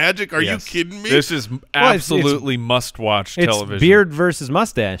Fitzmagic. Are you kidding me? This is absolutely must-watch television. It's beard versus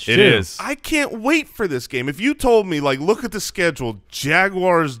mustache, It too. is. I can't wait for this game. If you told me, like, look at the schedule,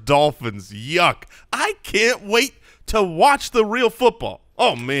 Jaguars, Dolphins, yuck. I can't wait to watch the real football.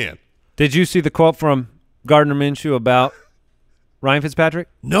 Oh, man. Did you see the quote from Gardner Minshew about Ryan Fitzpatrick?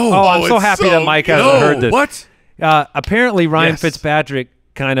 No. Oh, I'm so happy that Mike hasn't heard this. What? Apparently, Ryan Fitzpatrick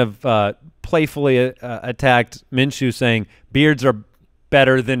kind of playfully attacked Minshew, saying beards are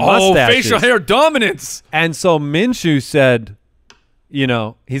better than mustaches. Facial hair dominance. And so Minshew said, you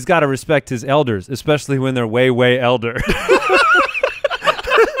know, he's got to respect his elders, especially when they're way, way elder.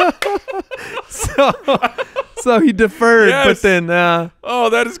 So he deferred, but then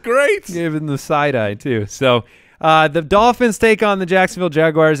that is great. Gave him the side eye too. So the Dolphins take on the Jacksonville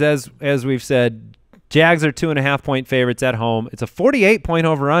Jaguars, as we've said. Jags are 2.5-point favorites at home. It's a 48-point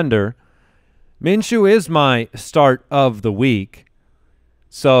over/under. Minshew is my start of the week.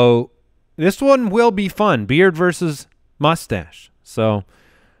 So this one will be fun. Beard versus mustache. So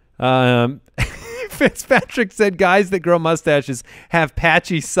Fitzpatrick said guys that grow mustaches have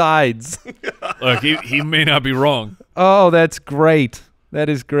patchy sides. Look, he may not be wrong. Oh, that's great. That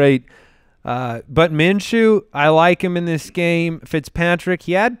is great. But Minshew, I like him in this game. Fitzpatrick,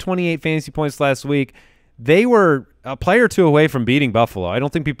 he had 28 fantasy points last week. They were a player or two away from beating Buffalo. I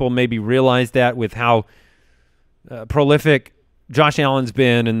don't think people maybe realize that with how prolific Josh Allen's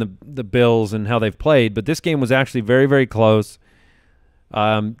been and the Bills and how they've played. But this game was actually very, very close.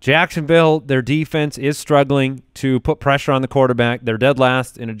 Jacksonville, their defense is struggling to put pressure on the quarterback. They're dead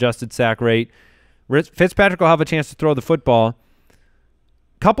last in adjusted sack rate. Fitzpatrick will have a chance to throw the football.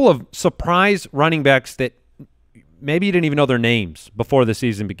 Couple of surprise running backs that maybe you didn't even know their names before the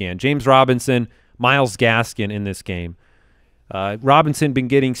season began. James Robinson, Myles Gaskin in this game. Robinson been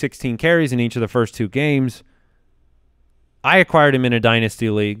getting 16 carries in each of the first two games. I acquired him in a dynasty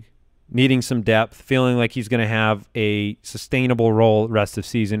league, needing some depth, feeling like he's going to have a sustainable role rest of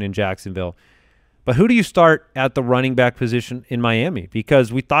season in Jacksonville. But who do you start at the running back position in Miami?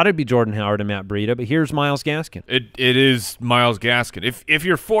 Because we thought it'd be Jordan Howard and Matt Breida, but here's Myles Gaskin. It is Myles Gaskin. If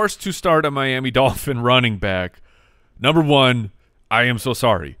you're forced to start a Miami Dolphin running back, number one, I am so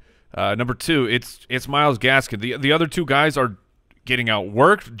sorry. Number two, it's Myles Gaskin. The other two guys are getting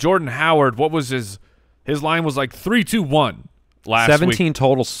outworked. Jordan Howard, what was his line was like 3-2-1 last 17 week.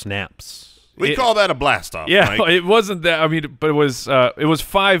 total snaps. We call that a blast off. Yeah, Mike. it wasn't that. I mean, but it was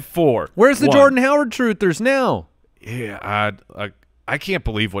 5-4. Where's the Jordan Howard truthers now? Yeah, I can't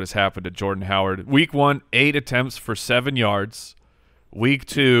believe what has happened to Jordan Howard. Week 1, 8 attempts for 7 yards. Week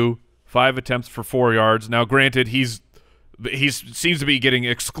 2, 5 attempts for 4 yards. Now, granted, he seems to be getting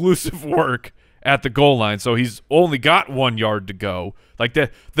exclusive work at the goal line, so he's only got 1 yard to go. Like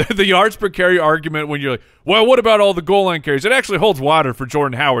the yards per carry argument when you're like, well, what about all the goal line carries? It actually holds water for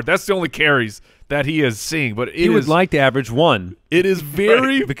Jordan Howard. That's the only carries that he is seeing. But he would like to average 1. It is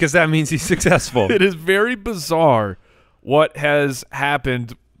very because that means he's successful. It is very bizarre what has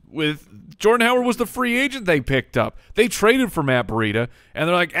happened with Jordan Howard. Was the free agent they picked up. They traded for Matt Breida, and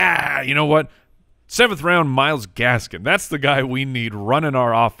they're like, you know what? 7th round, Myles Gaskin. That's the guy we need running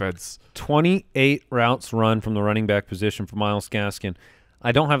our offense. 28 routes run from the running back position for Myles Gaskin.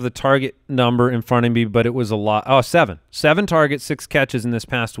 I don't have the target number in front of me, but it was a lot. Oh, 7. 7 targets, 6 catches in this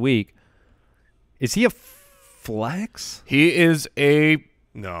past week. Is he a flex? He is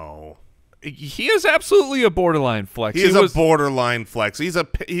no. He is absolutely a borderline flex. He is a borderline flex. He's a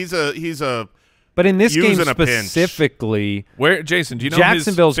But in this game using a pinch. specifically, where Jason, do you know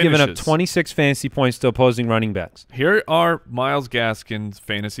Jacksonville's his given up finishes? 26 fantasy points to opposing running backs. Here are Myles Gaskin's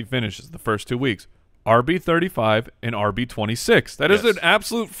fantasy finishes the first 2 weeks. RB35 and RB26. That is an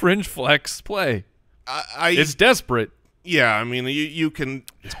absolute fringe flex play. It's desperate. Yeah, I mean, you can.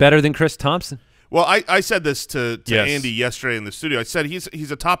 It's better than Chris Thompson. Well, I said this to Yes. Andy yesterday in the studio. I said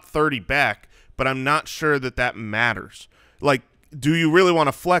he's a top 30 back, but I'm not sure that matters. Like, do you really want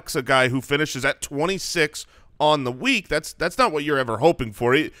to flex a guy who finishes at 26 on the week? That's not what you're ever hoping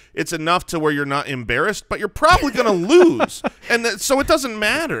for. It's enough to where you're not embarrassed, but you're probably going to lose, and so it doesn't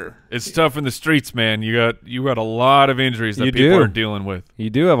matter. It's tough in the streets, man. You got a lot of injuries that people are dealing with. You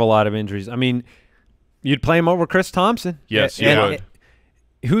do have a lot of injuries. I mean, you'd play him over Chris Thompson. Yes, you would.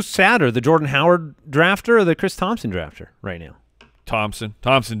 Who's sadder, the Jordan Howard drafter or the Chris Thompson drafter right now? Thompson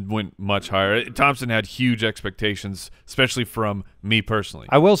went much higher. Thompson had huge expectations, especially from me personally.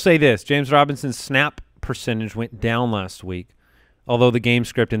 I will say this. James Robinson's snap percentage went down last week, although the game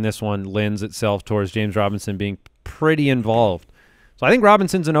script in this one lends itself towards James Robinson being pretty involved. So I think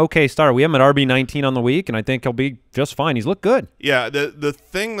Robinson's an okay starter. We have him at RB19 on the week, and I think he'll be just fine. He's looked good. Yeah, the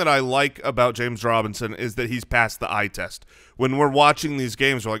thing that I like about James Robinson is that he's passed the eye test. When we're watching these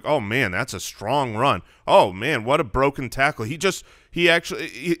games, we're like, oh, man, that's a strong run. Oh, man, what a broken tackle. He's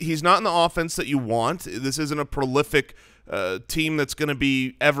not in the offense that you want. This isn't a prolific team that's going to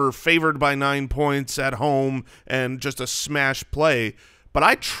be ever favored by 9 points at home and just a smash play. But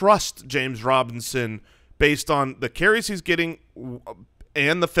I trust James Robinson based on the carries he's getting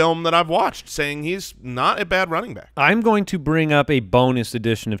and the film that I've watched, saying he's not a bad running back. I'm going to bring up a bonus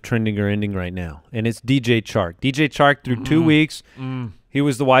edition of Trending or Ending right now, and it's DJ Chark. DJ Chark through 2 weeks, he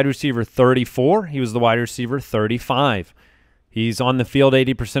was the wide receiver 34. He was the wide receiver 35. He's on the field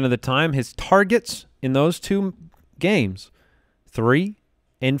 80% of the time. His targets in those 2 games, 3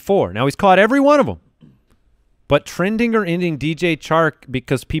 and 4. Now, he's caught every one of them. But Trending or Ending DJ Chark,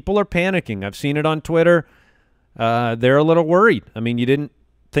 because people are panicking. I've seen it on Twitter. They're a little worried. I mean, you didn't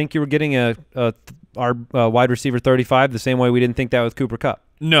think you were getting our wide receiver 35 the same way we didn't think that with Cooper Kupp.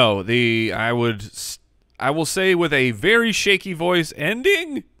 No, I will say with a very shaky voice,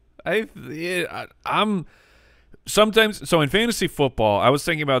 Ending. I'm sometimes so in fantasy football. I was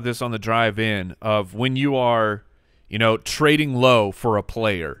thinking about this on the drive in of when you are, trading low for a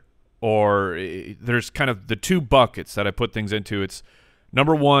player, or there's kind of the 2 buckets that I put things into. It's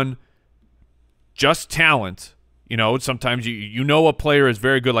number 1, just talent. Sometimes a player is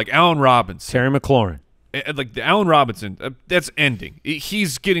very good, like Allen Robinson. Terry McLaurin. Like the Allen Robinson, that's Ending.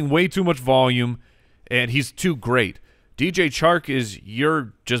 He's getting way too much volume, and he's too great. DJ Chark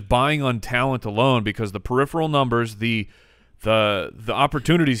you're just buying on talent alone because the peripheral numbers, the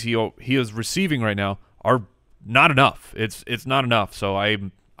opportunities he is receiving right now are not enough. It's not enough. So I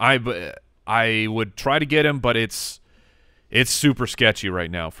would try to get him, but it's super sketchy right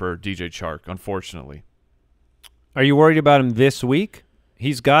now for DJ Chark, unfortunately. Are you worried about him this week?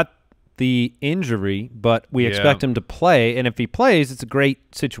 He's got the injury, but we expect him to play, and if he plays, it's a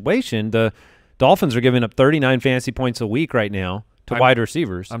great situation. The Dolphins are giving up 39 fantasy points a week right now to wide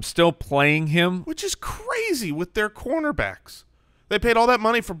receivers. I'm still playing him. Which is crazy with their cornerbacks. They paid all that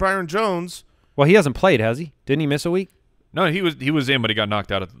money for Byron Jones. Well, he hasn't played, has he? Didn't he miss a week? No, he was in, but he got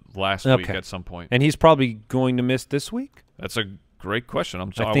knocked out last week at some point. And he's probably going to miss this week? That's a great question.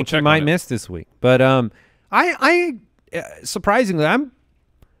 I think he might miss this week. But I surprisingly, I'm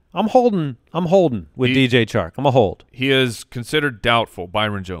holding with DJ Chark. I'm a hold. He is considered doubtful,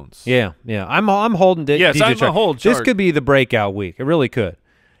 Byron Jones. Yeah. I'm holding yes, DJ I'm Chark. A hold. This could be the breakout week. It really could.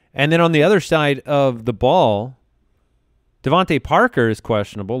 And then on the other side of the ball, Devontae Parker is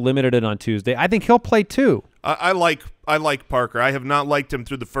questionable. Limited it on Tuesday. I think he'll play too. I like Parker. I have not liked him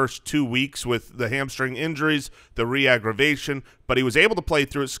through the first 2 weeks with the hamstring injuries, the re-aggravation, but he was able to play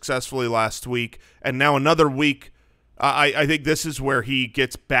through it successfully last week, and now another week. I think this is where he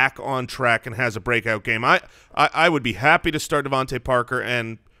gets back on track and has a breakout game. I would be happy to start Devontae Parker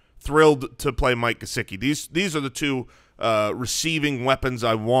and thrilled to play Mike Gesicki. These are the 2 receiving weapons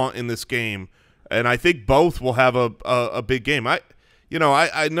I want in this game, and I think both will have a big game. I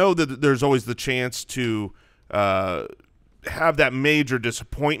know that there's always the chance to have that major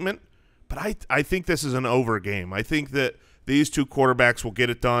disappointment, but I think this is an over game. I think that these 2 quarterbacks will get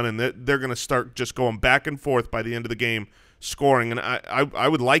it done, and they're going to start just going back and forth by the end of the game, scoring. And I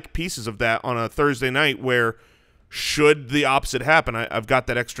would like pieces of that on a Thursday night where, should the opposite happen, I've got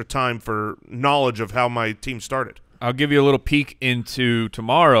that extra time for knowledge of how my team started. I'll give you a little peek into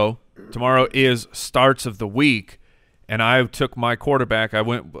tomorrow. Tomorrow is starts of the week. And I took my quarterback. I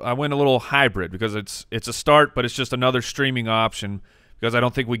went a little hybrid because it's a start, but it's just another streaming option because I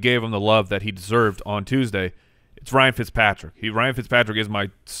don't think we gave him the love that he deserved on Tuesday. It's Ryan Fitzpatrick. Ryan Fitzpatrick is my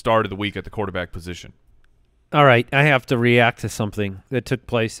start of the week at the quarterback position. All right, I have to react to something that took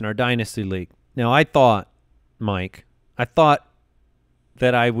place in our Dynasty League. Now, I thought that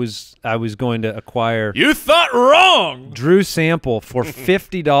I was going to acquire. You thought wrong. Drew Sample for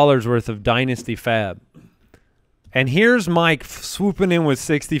 $50 worth of Dynasty Fab. And here's Mike swooping in with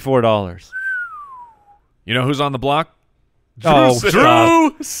 $64. You know who's on the block? Drew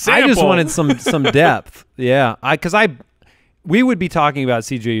Sample. I just wanted some depth. Yeah, because we would be talking about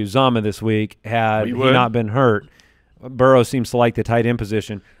C.J. Uzomah this week had he not been hurt. Burrow seems to like the tight end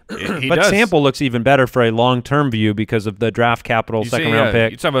position. He but does. Sample looks even better for a long-term view because of the draft capital second-round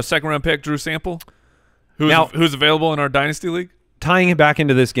pick. You talking about second-round pick, Drew Sample? Who's available in our Dynasty League? Tying it back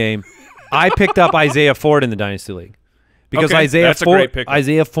into this game, I picked up Isaiah Ford in the Dynasty League because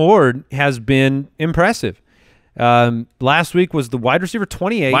Isaiah Ford has been impressive. Last week was the wide receiver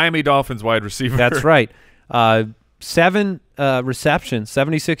 28. Miami Dolphins wide receiver. That's right. 7 receptions,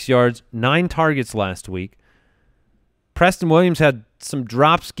 76 yards, 9 targets last week. Preston Williams had some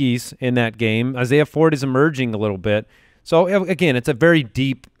drop skis in that game. Isaiah Ford is emerging a little bit. So, again, it's a very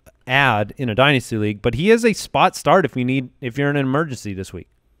deep add in a Dynasty League, but he is a spot start if you're in an emergency this week.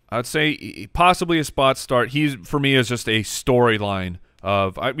 I'd say possibly a spot start. He, for me, is just a storyline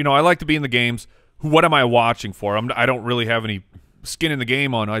of, I like to be in the games. What am I watching for? I don't really have any skin in the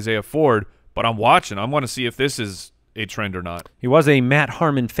game on Isaiah Ford, but I'm watching. I want to see if this is a trend or not. He was a Matt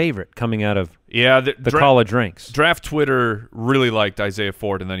Harmon favorite coming out of the college ranks. Draft Twitter really liked Isaiah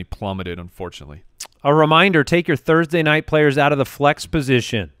Ford, and then he plummeted, unfortunately. A reminder, take your Thursday night players out of the flex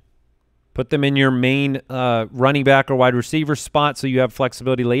position. Put them in your main running back or wide receiver spot so you have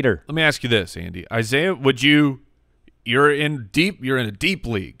flexibility later. Let me ask you this, Andy. Isaiah, you're in a deep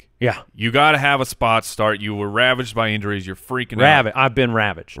league. Yeah. You got to have a spot start. You were ravaged by injuries. You're freaking out. I've been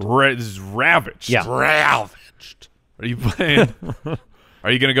ravaged. This is ravaged. Yeah. Ravaged. Are you playing?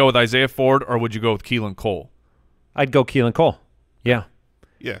 Are you going to go with Isaiah Ford, or would you go with Keelan Cole? I'd go Keelan Cole. Yeah.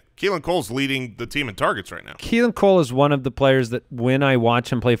 Yeah, Keelan Cole's leading the team in targets right now. Keelan Cole is one of the players that when I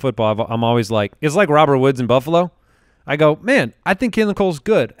watch him play football, I'm always like, it's like Robert Woods in Buffalo. I go, man, I think Keelan Cole's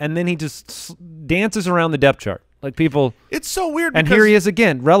good. And then he just dances around the depth chart. Like people. It's so weird. And here he is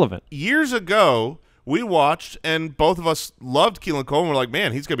again, relevant. Years ago, we watched, and both of us loved Keelan Cole. And we're like,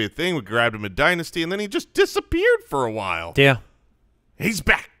 man, he's going to be a thing. We grabbed him in Dynasty, and then he just disappeared for a while. Yeah. He's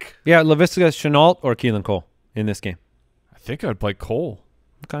back. Yeah, Laviska Shenault or Keelan Cole in this game? I think I'd play Cole.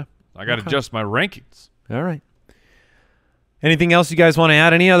 Okay. I got to adjust my rankings. All right. Anything else you guys want to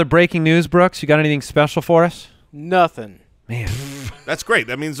add? Any other breaking news, Brooks? You got anything special for us? Nothing. Man. That's great.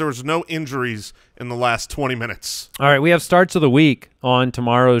 That means there was no injuries in the last 20 minutes. All right, we have starts of the week on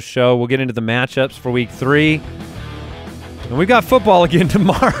tomorrow's show. We'll get into the matchups for week 3. And we got football again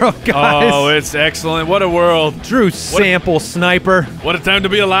tomorrow, guys. Oh, it's excellent. What a world. Drew Sample Sniper. What a time to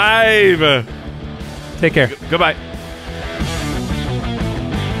be alive. Take care. Goodbye.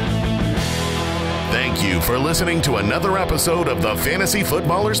 Thank you for listening to another episode of the Fantasy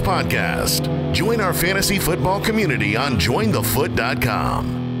Footballers Podcast. Join our fantasy football community on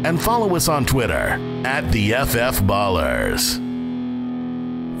jointhefoot.com and follow us on Twitter @TheFFBallers.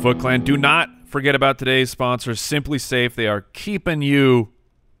 Foot Clan, do not forget about today's sponsor, Simply Safe. They are keeping you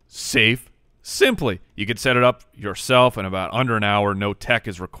safe simply. You can set it up yourself in about under an hour. No tech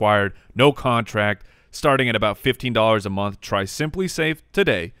is required. No contract. Starting at about $15 a month. Try Simply Safe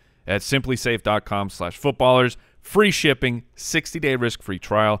today at simplysafe.com/footballers. Free shipping, 60-day risk-free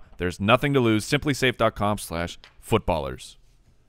trial. There's nothing to lose. Simplysafe.com/footballers.